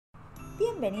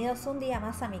Bienvenidos un día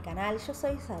más a mi canal, yo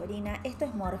soy Sabrina, esto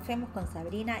es Morfemus con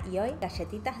Sabrina y hoy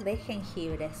galletitas de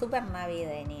jengibre, súper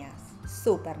navideñas.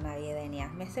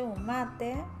 Me cebo un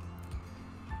mate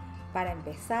para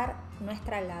empezar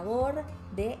nuestra labor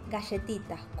de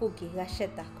galletitas, cookies,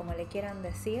 galletas, como le quieran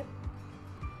decir.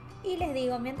 Y les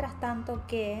digo mientras tanto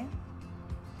que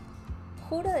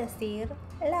juro decir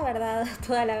la verdad,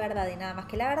 toda la verdad y nada más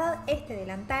que la verdad. Este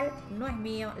delantal no es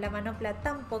mío, la manopla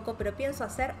tampoco, pero pienso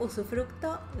hacer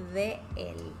usufructo de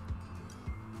él.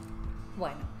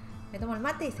 Bueno, me tomo el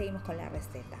mate y seguimos con la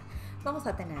receta. Vamos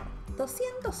a tener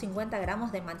 250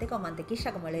 gramos de manteca o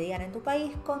mantequilla, como le digan en tu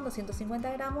país, con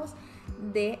 250 gramos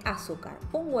de azúcar.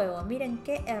 Un huevo, miren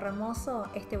qué hermoso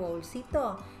este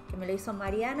bolsito que me lo hizo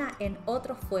Mariana en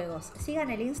Otros Fuegos. Sigan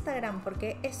el Instagram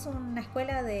porque es una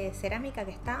escuela de cerámica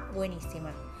que está buenísima.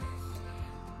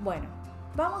 Bueno,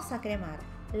 vamos a cremar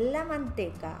la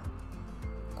manteca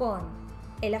con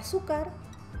el azúcar.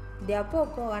 De a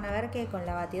poco van a ver que con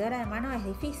la batidora de mano es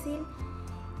difícil.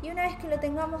 Y una vez que lo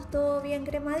tengamos todo bien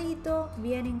cremadito,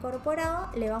 bien incorporado,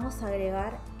 le vamos a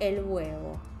agregar el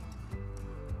huevo.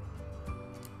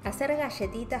 Hacer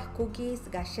galletitas, cookies,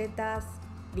 galletas,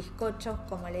 bizcochos,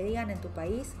 como le digan en tu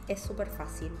país, es súper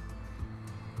fácil.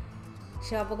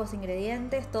 Lleva pocos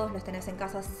ingredientes, todos los tenés en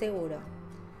casa seguro.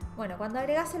 Bueno, cuando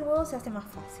agregás el huevo se hace más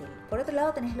fácil. Por otro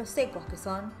lado tenés los secos, que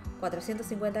son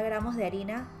 450 gramos de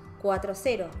harina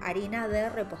 4.0, harina de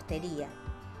repostería,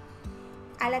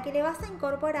 a la que le vas a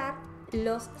incorporar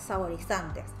los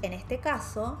saborizantes, en este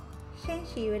caso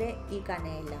jengibre y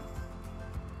canela.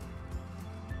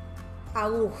 A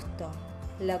gusto,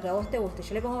 lo que a vos te guste.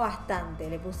 Yo le pongo bastante,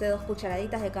 le puse 2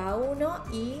 cucharaditas de cada uno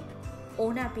y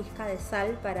una pizca de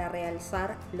sal para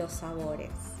realzar los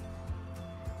sabores.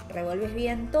 Revuelves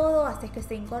bien todo, haces que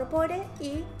se incorpore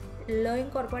y lo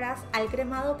incorporás al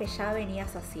cremado que ya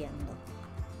venías haciendo.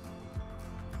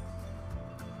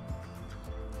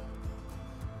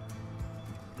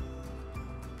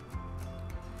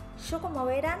 Yo, como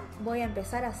verán, voy a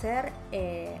empezar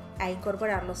a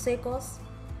incorporar los secos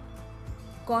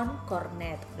con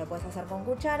cornet. Lo puedes hacer con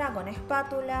cuchara, con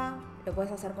espátula, lo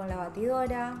puedes hacer con la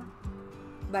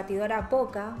batidora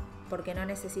poca, porque no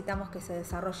necesitamos que se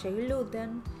desarrolle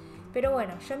gluten. Pero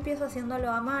bueno, yo empiezo haciéndolo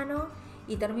a mano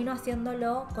y termino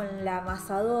haciéndolo con la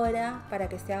amasadora para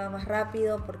que se haga más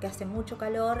rápido, porque hace mucho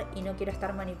calor y no quiero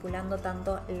estar manipulando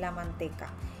tanto la manteca.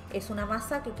 Es una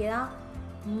masa que queda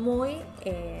muy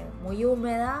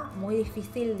húmeda, muy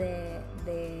difícil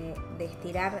de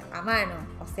estirar a mano.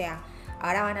 O sea,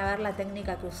 ahora van a ver la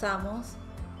técnica que usamos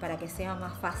para que sea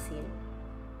más fácil.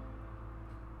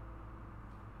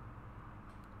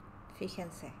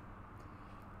 Fíjense,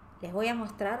 les voy a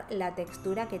mostrar la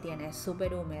textura que tiene,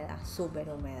 súper húmeda, súper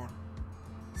húmeda.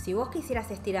 Si vos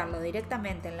quisieras estirarlo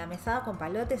directamente en la mesada con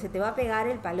palote, se te va a pegar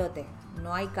el palote,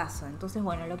 no hay caso. Entonces,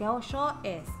 bueno, lo que hago yo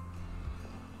es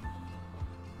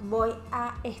voy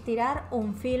a estirar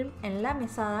un film en la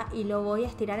mesada y lo voy a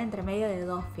estirar entre medio de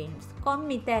 2 films con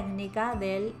mi técnica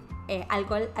del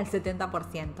alcohol al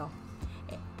 70%.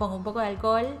 Pongo un poco de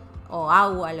alcohol o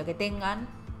agua, lo que tengan,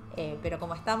 pero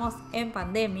como estamos en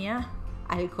pandemia,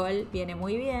 alcohol viene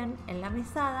muy bien en la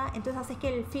mesada, entonces haces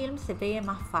que el film se pegue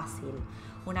más fácil.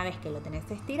 Una vez que lo tenés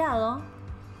estirado,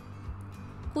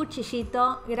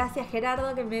 cuchillito, gracias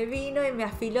Gerardo que me vino y me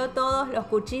afiló todos los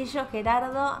cuchillos.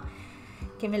 Gerardo,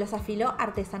 que me los afiló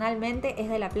artesanalmente, es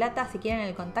de La Plata. Si quieren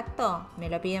el contacto, me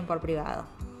lo piden por privado.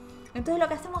 Entonces lo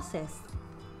que hacemos es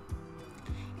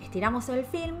estiramos el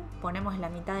film, ponemos la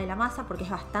mitad de la masa porque es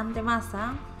bastante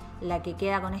masa la que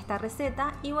queda con esta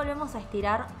receta, y volvemos a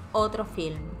estirar otro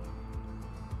film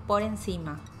por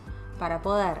encima para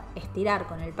poder estirar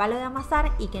con el palo de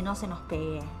amasar y que no se nos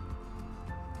pegue.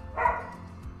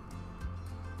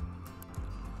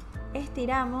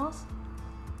 Estiramos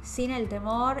sin el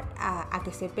temor a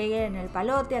que se pegue en el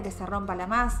palote, a que se rompa la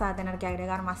masa, a tener que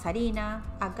agregar más harina.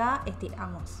 Acá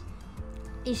estiramos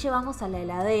y llevamos a la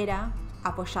heladera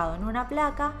apoyado en una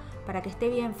placa para que esté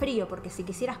bien frío, porque si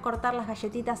quisieras cortar las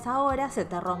galletitas ahora se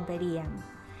te romperían.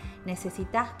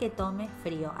 Necesitas que tome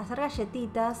frío. Hacer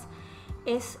galletitas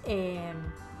es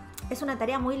una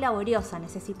tarea muy laboriosa,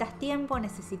 necesitas tiempo,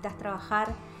 necesitas trabajar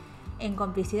en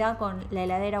complicidad con la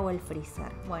heladera o el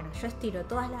freezer. Bueno, yo estiro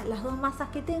todas las 2 masas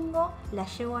que tengo,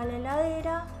 las llevo a la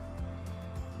heladera,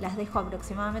 las dejo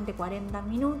aproximadamente 40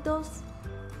 minutos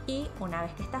y una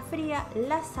vez que está fría,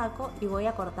 las saco y voy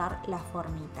a cortar las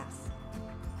formitas.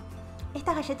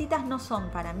 Estas galletitas no son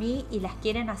para mí y las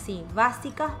quieren así,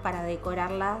 básicas, para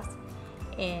decorarlas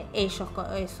ellos.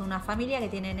 Es una familia que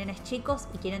tiene nenes chicos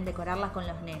y quieren decorarlas con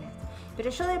los nenes. Pero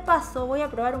yo de paso voy a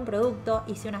probar un producto,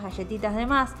 hice unas galletitas de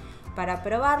más para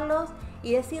probarlos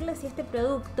y decirles si este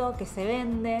producto que se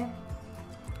vende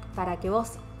para que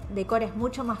vos decores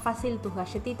mucho más fácil tus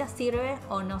galletitas sirve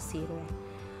o no sirve.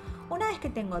 Una vez que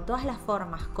tengo todas las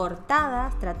formas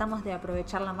cortadas, tratamos de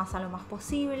aprovechar la masa lo más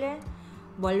posible.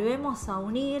 Volvemos a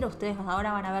unir, ustedes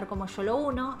ahora van a ver cómo yo lo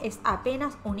uno, es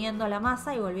apenas uniendo la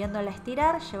masa y volviéndola a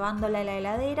estirar, llevándola a la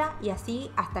heladera y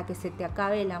así hasta que se te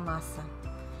acabe la masa.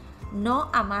 No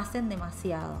amasen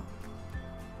demasiado.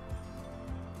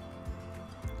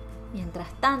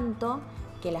 Mientras tanto,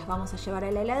 que las vamos a llevar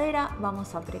a la heladera,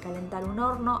 vamos a precalentar un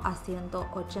horno a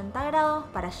 180 grados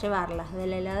para llevarlas de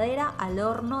la heladera al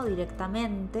horno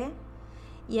directamente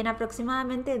y en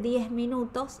aproximadamente 10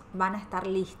 minutos van a estar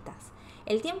listas.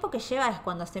 El tiempo que lleva es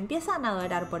cuando se empiezan a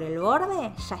dorar por el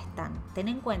borde, ya están. Ten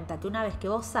en cuenta que una vez que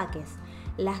vos saques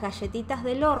las galletitas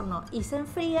del horno y se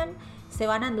enfríen, se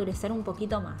van a endurecer un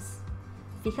poquito más.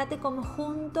 Fíjate cómo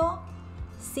junto,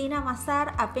 sin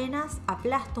amasar, apenas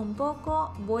aplasto un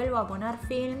poco, vuelvo a poner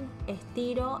film,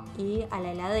 estiro y a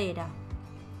la heladera.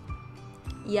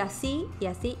 Y así, y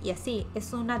así, y así.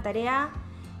 Es una tarea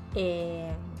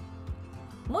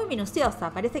muy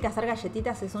minuciosa. Parece que hacer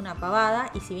galletitas es una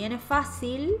pavada y si bien es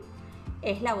fácil,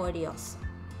 es laborioso.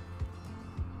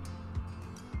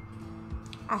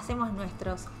 Hacemos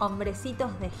nuestros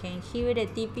hombrecitos de jengibre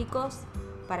típicos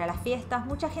para las fiestas.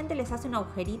 Mucha gente les hace un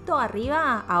agujerito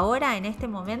arriba ahora en este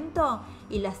momento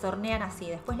y las hornean así.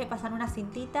 Después le pasan una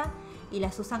cintita y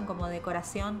las usan como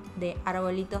decoración de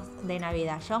arbolitos de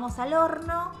Navidad. Llevamos al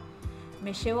horno,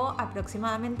 me llevó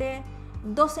aproximadamente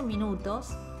 12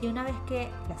 minutos y una vez que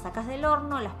las sacas del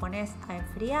horno las pones a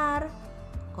enfriar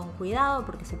con cuidado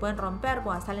porque se pueden romper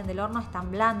cuando salen del horno,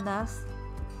 están blandas.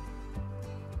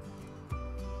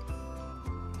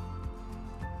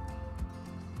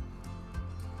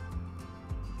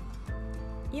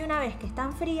 Y una vez que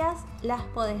están frías, las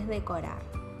podés decorar.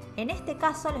 En este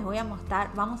caso les voy a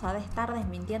mostrar, vamos a estar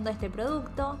desmintiendo este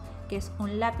producto, que es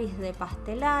un lápiz de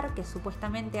pastelar, que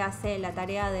supuestamente hace la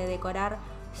tarea de decorar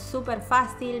súper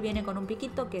fácil. Viene con un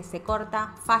piquito que se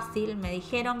corta fácil, me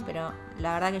dijeron, pero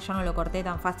la verdad que yo no lo corté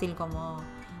tan fácil como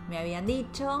me habían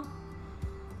dicho.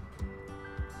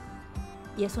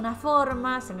 Y es una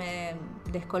forma, se me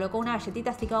descolocó una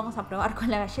galletita, así que vamos a probar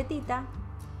con la galletita.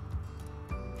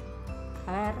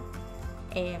 A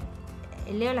ver,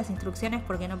 leo las instrucciones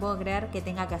porque no puedo creer que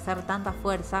tenga que hacer tanta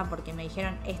fuerza, porque me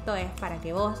dijeron esto es para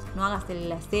que vos no hagas el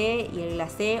glacé, y el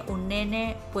glacé un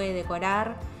nene puede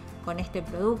decorar con este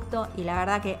producto, y la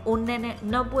verdad que un nene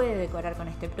no puede decorar con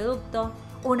este producto,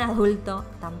 un adulto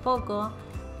tampoco.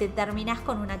 Te terminás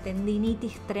con una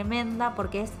tendinitis tremenda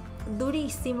porque es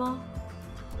durísimo.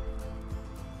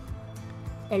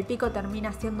 El pico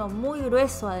termina siendo muy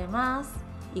grueso además.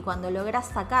 Y cuando logras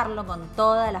sacarlo con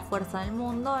toda la fuerza del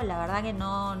mundo, la verdad que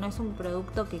no es un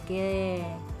producto que quede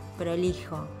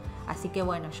prolijo. Así que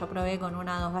bueno, yo probé con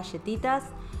una o dos galletitas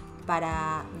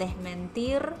para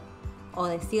desmentir o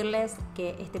decirles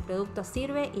que este producto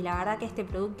sirve, y la verdad que este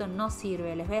producto no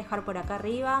sirve. Les voy a dejar por acá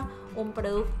arriba un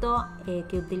producto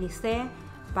que utilicé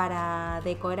para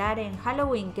decorar en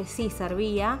Halloween, que sí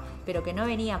servía, pero que no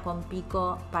venía con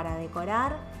pico para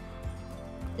decorar.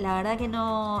 La verdad que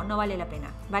no vale la pena.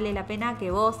 Vale la pena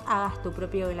que vos hagas tu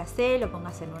propio glacé, lo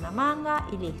pongas en una manga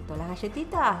y listo. Las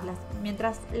galletitas,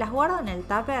 mientras las guardo en el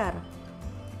tupper,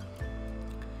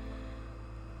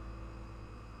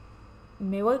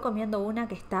 me voy comiendo una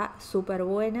que está súper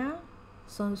buena.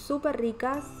 Son súper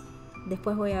ricas.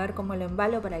 Después voy a ver cómo lo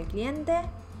embalo para el cliente.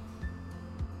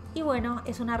 Y bueno,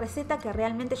 es una receta que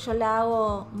realmente yo la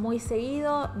hago muy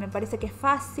seguido. Me parece que es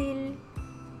fácil.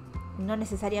 No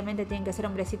necesariamente tienen que ser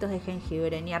hombrecitos de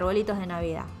jengibre ni arbolitos de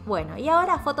Navidad. Bueno, y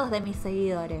ahora fotos de mis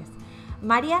seguidores.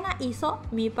 Mariana hizo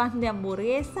mi pan de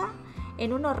hamburguesa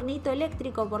en un hornito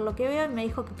eléctrico, por lo que veo, y me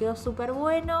dijo que quedó súper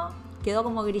bueno. Quedó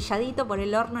como grilladito por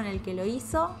el horno en el que lo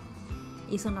hizo.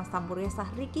 Hizo unas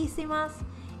hamburguesas riquísimas.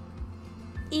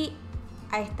 Y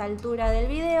a esta altura del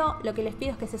video, lo que les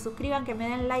pido es que se suscriban, que me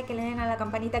den like, que le den a la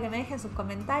campanita, que me dejen sus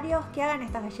comentarios, que hagan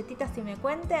estas galletitas y me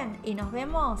cuenten. Y nos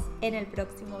vemos en el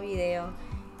próximo video.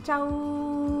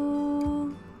 ¡Chau!